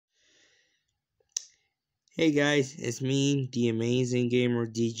Hey guys, it's me, the amazing gamer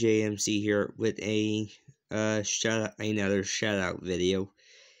DJMC here with a another shout out video.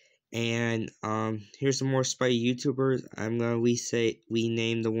 And here's some more Spidey YouTubers. I'm gonna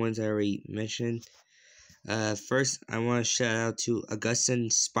rename the ones I already mentioned. First I wanna shout out to Augustin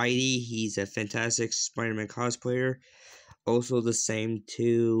Spidey. He's a fantastic Spider-Man cosplayer. Also the same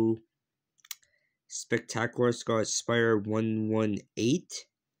to Spectacular Scarlet Spider 118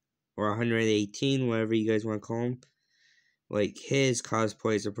 or 118, whatever you guys want to call him. Like, his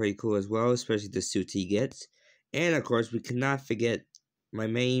cosplays are pretty cool as well, especially the suits he gets. And, of course, we cannot forget my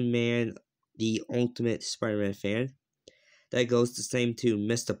main man, the ultimate Spider-Man fan. That goes the same to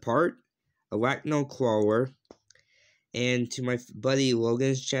Mr. Part, Arachno Crawler, and to my buddy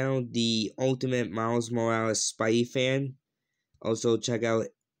Logan's channel, the ultimate Miles Morales Spidey fan. Also, check out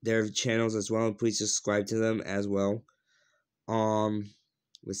their channels as well, and please subscribe to them as well.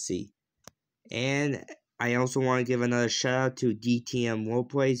 Let's see. And I also want to give another shout out to DTM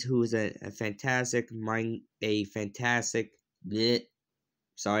RolePlays, who is a fantastic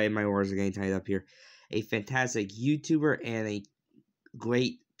sorry, my words are getting tied up here. A fantastic YouTuber and a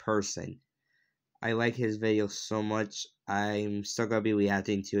great person. I like his videos so much. I'm still gonna be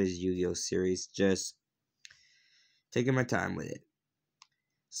reacting to his Yu-Gi-Oh series, just taking my time with it.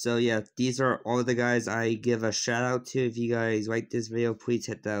 So yeah, these are all the guys I give a shout out to. If you guys like this video, please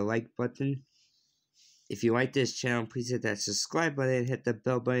hit the like button. If you like this channel, please hit that subscribe button and hit the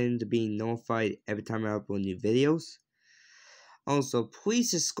bell button to be notified every time I upload new videos. Also,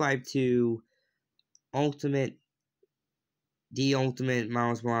 please subscribe to the ultimate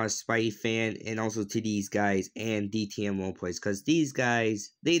Miles Morales Spidey fan, and also to these guys and DTM RolePlays, because these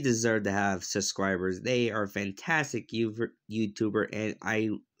guys, they deserve to have subscribers. They are a fantastic YouTuber, and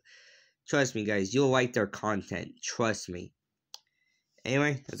trust me guys, you'll like their content. Trust me.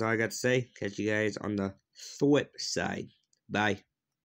 Anyway, that's all I got to say. Catch you guys on the flip side. Bye.